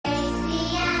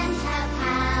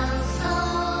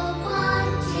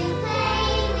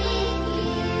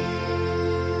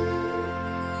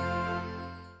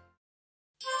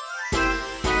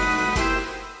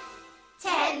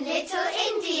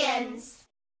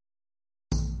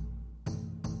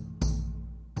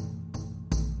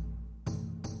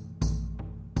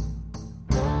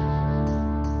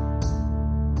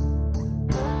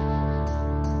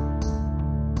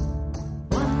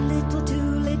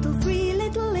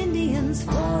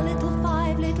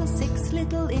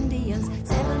little Indians,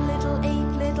 7 little,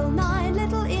 8 little, 9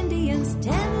 little Indians,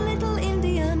 10 little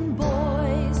Indian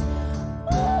boys.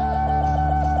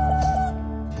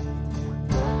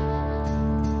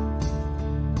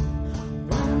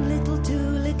 One little, 2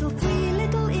 little, 3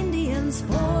 little Indians,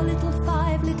 4 little,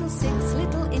 5 little, 6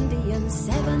 little Indians,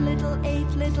 7 little, 8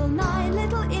 little, 9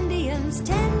 little Indians,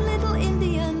 10 little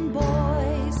Indian boys.